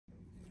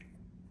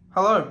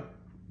Hello,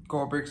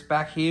 Gorbricks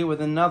back here with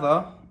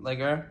another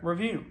LEGO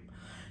review.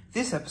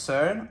 This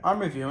episode, I'm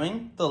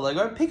reviewing the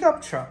LEGO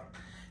pickup truck.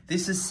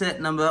 This is set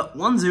number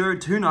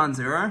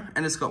 10290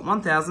 and it's got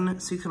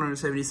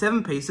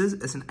 1,677 pieces.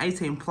 It's an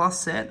 18 plus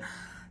set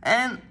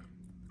and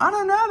I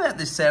don't know about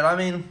this set.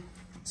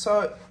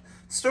 So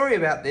story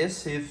about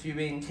this, if you've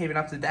been keeping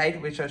up to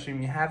date, which I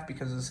assume you have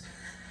because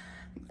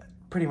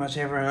pretty much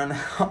everyone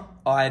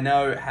I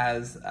know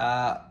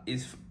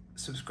is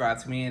subscribed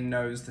to me and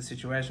knows the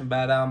situation,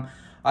 but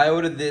I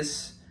ordered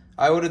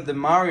the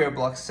Mario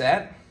block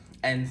set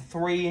and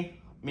 3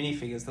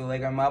 minifigures, the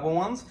Lego Marble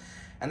ones,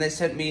 and they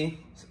sent me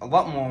a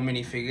lot more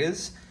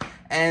minifigures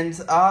and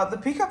the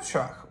pickup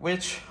truck,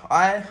 which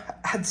I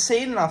had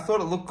seen and I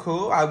thought it looked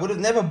cool. I would have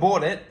never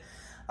bought it,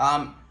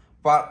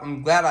 but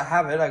I'm glad I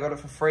have it. I got it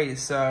for free,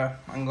 so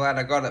I'm glad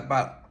I got it,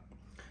 but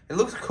it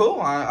looks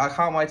cool. I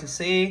can't wait to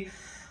see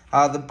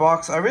the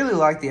box. I really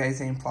like the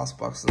 18 plus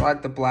boxes. I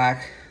like the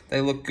black. They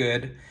look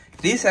good.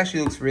 This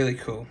actually looks really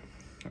cool.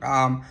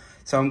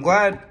 So I'm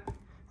glad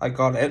I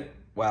got it.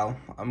 Well,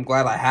 I'm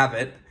glad I have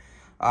it.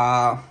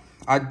 I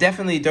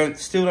definitely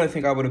still don't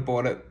think I would have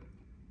bought it,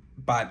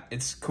 but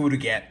it's cool to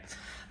get.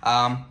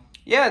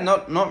 Yeah,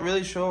 not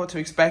really sure what to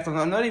expect.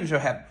 I'm not even sure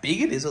how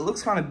big it is. It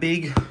looks kind of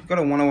big. Got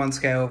a 1:1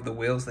 scale of the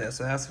wheels there,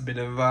 so that's a bit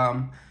of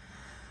a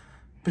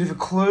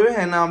clue.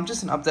 And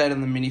just an update on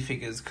the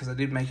minifigures, because I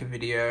did make a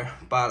video,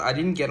 but I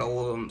didn't get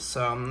all of them,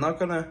 so I'm not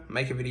gonna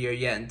make a video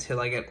yet until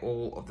I get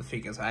all of the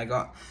figures. I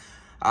got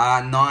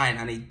 9.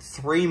 I need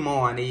 3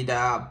 more. I need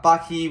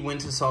Bucky,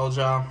 Winter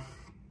Soldier,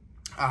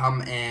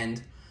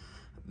 and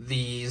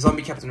the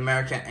Zombie Captain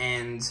America,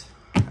 and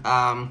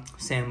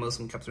Sam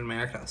Wilson Captain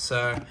America.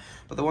 So,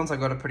 but the ones I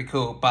got are pretty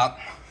cool, but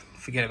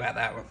forget about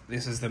that.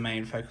 This is the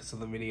main focus of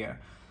the video.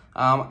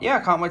 Yeah,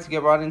 I can't wait to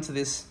get right into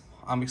this.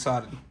 I'm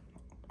excited.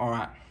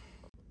 Alright,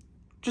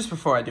 just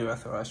before I do, I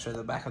thought I'd show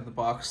the back of the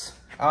box.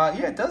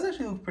 Yeah, it does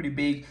actually look pretty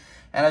big,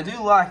 and I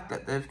do like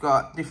that they've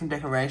got different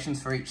decorations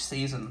for each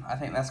season. I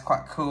think that's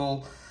quite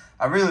cool.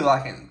 I really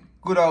like it.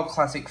 Good old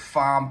classic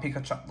farm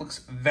pickup truck.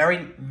 Looks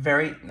very,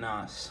 very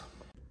nice.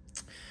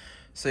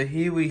 So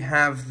here we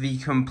have the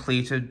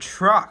completed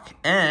truck,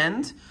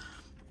 and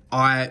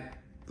I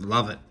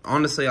love it.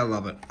 Honestly, I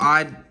love it.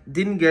 I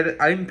didn't get it.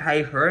 I didn't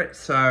pay for it,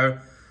 so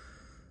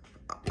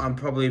I'm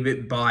probably a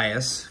bit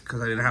biased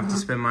because I didn't have to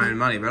spend my own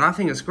money, but I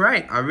think it's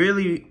great. I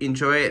really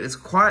enjoy it. It's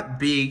quite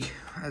big,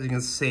 as you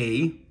can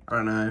see. I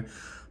don't know,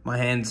 my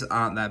hands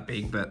aren't that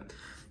big, but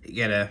you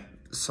get a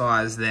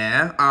size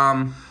there.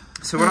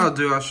 So what I'll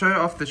do, I'll show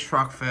off the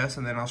truck first,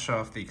 and then I'll show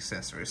off the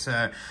accessories.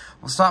 So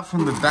we'll start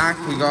from the back.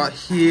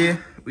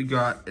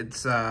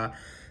 It's the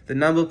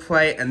number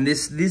plate, and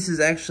this is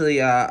actually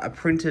a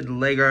printed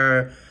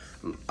Lego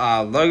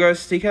logo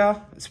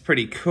sticker. It's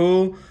pretty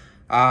cool.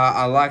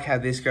 I like how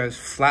this goes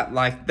flat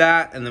like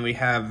that, and then we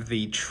have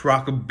the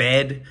truck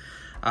bed,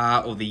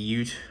 or the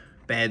ute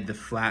bed, the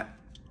flat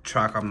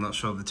truck, I'm not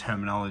sure of the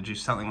terminology,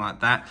 something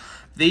like that.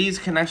 These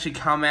can actually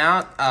come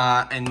out,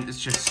 and it's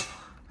just,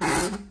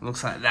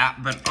 looks like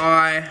that, but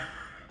I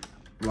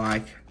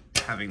like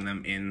having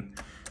them in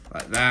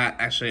like that.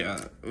 Actually,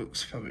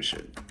 oops, probably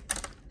should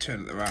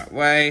turn it the right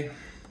way.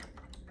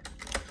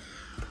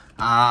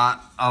 I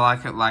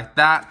like it like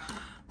that.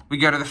 We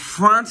go to the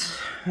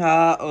front,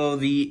 or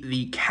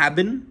the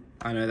cabin.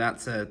 I know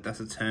that's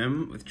a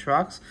term with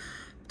trucks.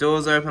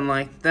 Doors open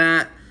like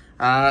that.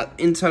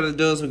 Inside of the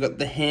doors, we've got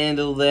the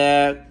handle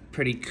there,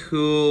 pretty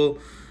cool.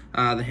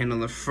 The handle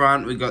on the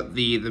front, we got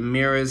the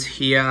mirrors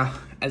here,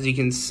 as you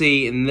can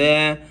see in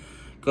there.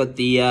 Got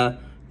the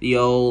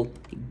old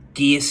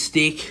gear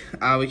stick.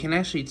 We can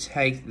actually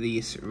take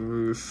this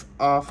roof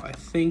off, I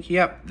think.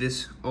 Yep,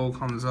 this all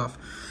comes off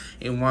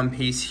in one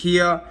piece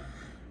here.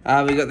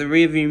 We got the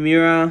rear view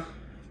mirror,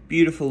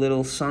 beautiful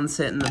little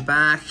sunset in the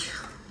back,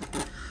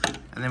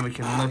 and then we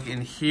can look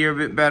in here a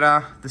bit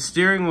better. The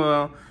steering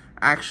wheel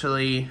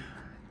actually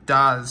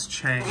does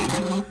change.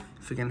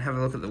 If we can have a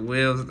look at the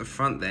wheels at the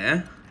front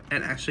there,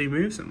 it actually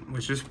moves them,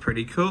 which is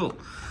pretty cool.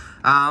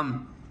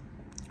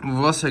 We've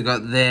also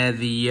got there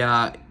the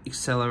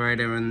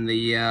accelerator and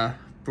the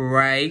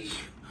brake.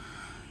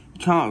 You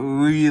can't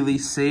really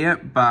see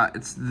it, but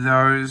it's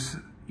those,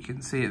 you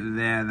can see it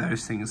there,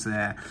 those things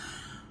there.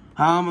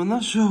 I'm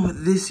not sure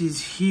what this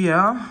is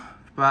here,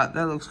 but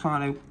that looks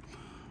kind of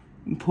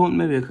important.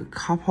 Maybe like a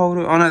cup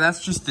holder. Oh no, that's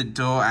just the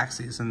door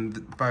axis,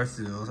 and both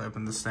the doors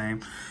open the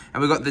same.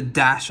 And we've got the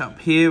dash up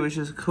here, which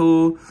is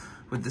cool,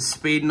 with the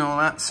speed and all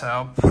that. So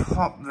I'll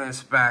pop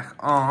this back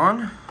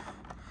on,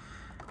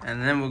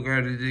 and then we'll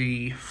go to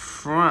the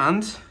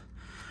front,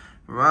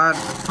 right at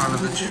the front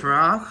of the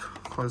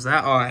truck. Close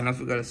that. Oh, and I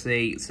forgot to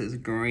see, it says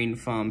Green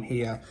Farm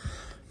here.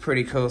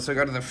 Pretty cool. So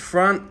go to the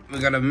front,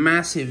 we've got a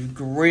massive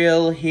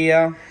grill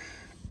here,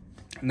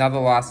 another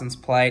license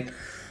plate.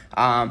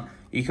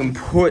 You can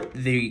put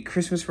the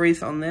Christmas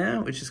wreath on there,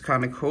 which is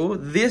kind of cool.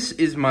 This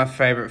is my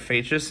favorite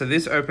feature. So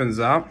this opens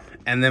up,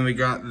 and then we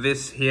got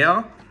this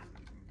here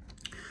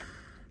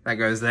that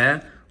goes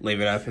there.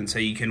 Leave it open so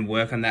you can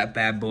work on that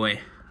bad boy.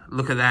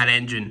 Look at that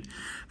engine.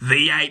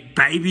 V8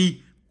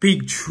 baby.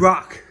 big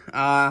truck.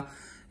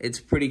 It's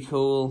pretty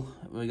cool.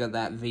 We got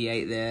that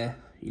V8 there.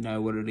 You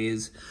know what it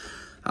is.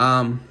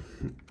 I'm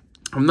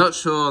not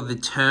sure the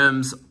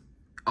terms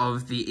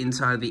of the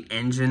inside of the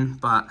engine,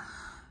 but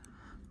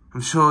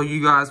I'm sure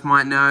you guys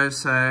might know,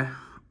 so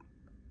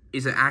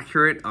is it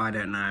accurate? I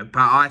don't know,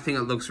 but I think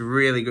it looks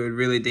really good,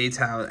 really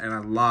detailed, and I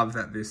love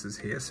that this is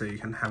here, so you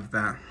can have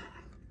that,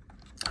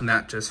 and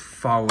that just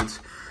folds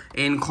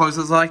in,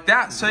 closes like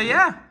that. So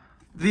yeah,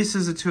 this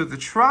is a tour of the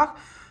truck.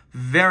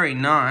 Very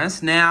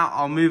nice. Now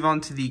I'll move on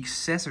to the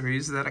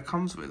accessories that it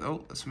comes with.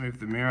 Oh, let's move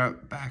the mirror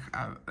back.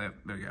 There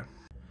we go.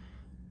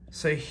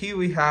 So here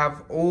we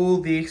have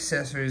all the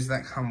accessories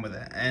that come with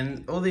it,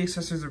 and all the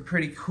accessories are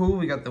pretty cool.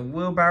 We got the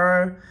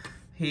wheelbarrow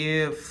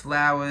here,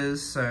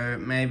 flowers. So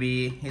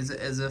maybe he's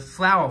a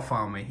flower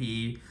farmer.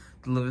 He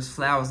delivers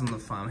flowers on the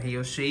farm. He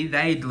or she,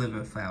 they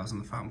deliver flowers on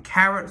the farm.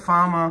 Carrot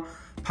farmer,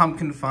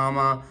 pumpkin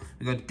farmer.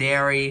 We got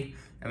dairy,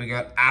 and we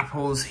got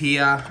apples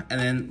here. And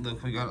then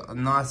look, we got a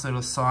nice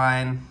little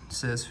sign. It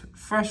says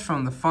fresh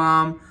from the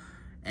farm.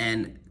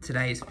 And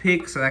today's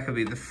pick, so that could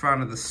be the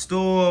front of the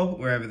store,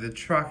 wherever the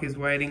truck is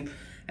waiting.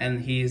 And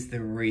here's the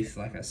wreath,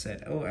 like I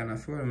said. Oh, and I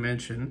forgot to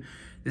mention,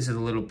 this is a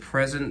little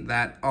present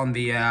that on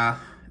the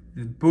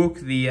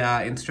book, the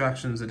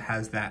instructions, it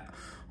has that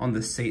on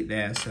the seat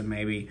there. So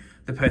maybe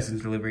the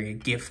person's delivering a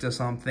gift or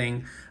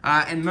something.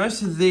 And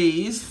most of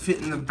these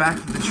fit in the back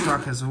of the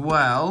truck as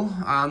well.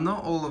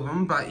 Not all of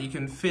them, but you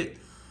can fit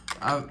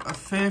a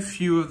fair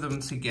few of them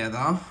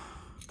together.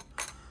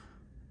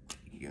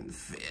 You can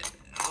fit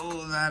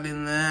all that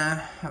in there,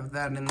 have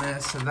that in there,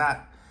 so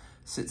that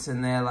sits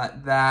in there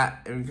like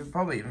that. And we could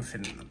probably even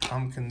fit in the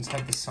pumpkins,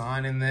 have the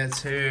sign in there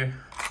too,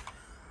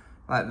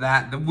 like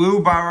that. The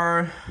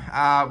wheelbarrow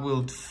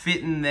will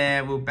fit in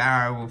there,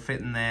 wheelbarrow will fit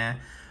in there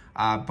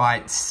by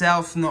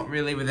itself, not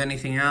really with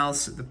anything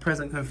else. The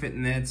present can fit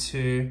in there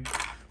too.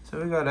 So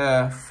we've got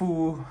a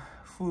full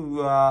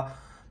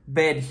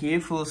bed here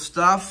full of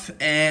stuff,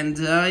 and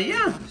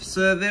yeah,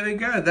 so there we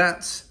go.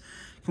 That's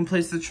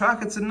completes the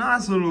truck. It's a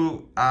nice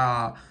little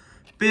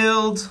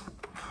build.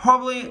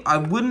 Probably I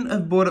wouldn't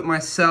have bought it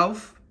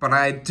myself, but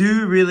I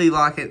do really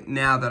like it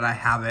now that I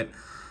have it.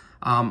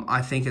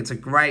 I think it's a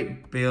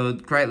great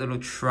build, great little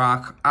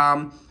truck.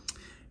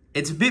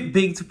 It's a bit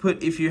big to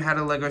put if you had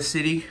a Lego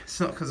City. It's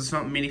not because it's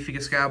not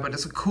minifigure scale, but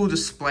it's a cool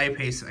display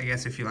piece, I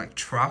guess, if you like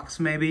trucks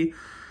maybe.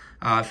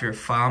 If you're a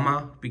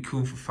farmer, it'd be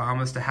cool for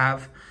farmers to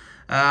have.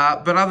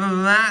 But other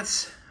than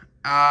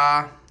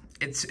that,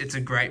 it's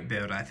a great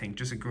build, I think.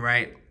 Just a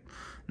great,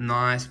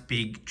 nice,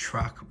 big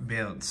truck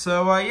build.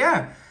 So,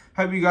 yeah.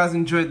 Hope you guys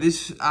enjoyed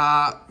this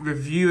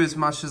review as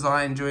much as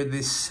I enjoyed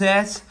this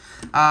set.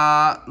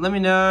 Let me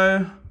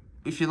know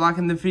if you're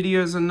liking the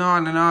videos or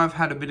not. I know I've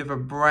had a bit of a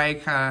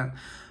break, but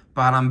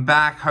I'm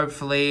back,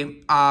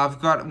 hopefully. I've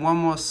got one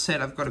more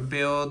set I've got to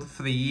build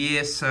for the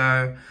year,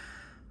 so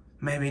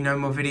maybe no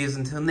more videos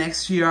until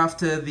next year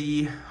after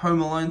the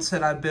Home Alone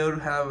set I build,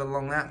 however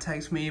long that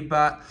takes me.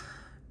 But,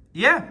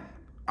 yeah.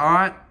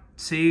 Alright,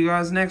 see you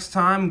guys next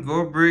time.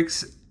 Gore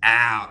Bricks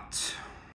out.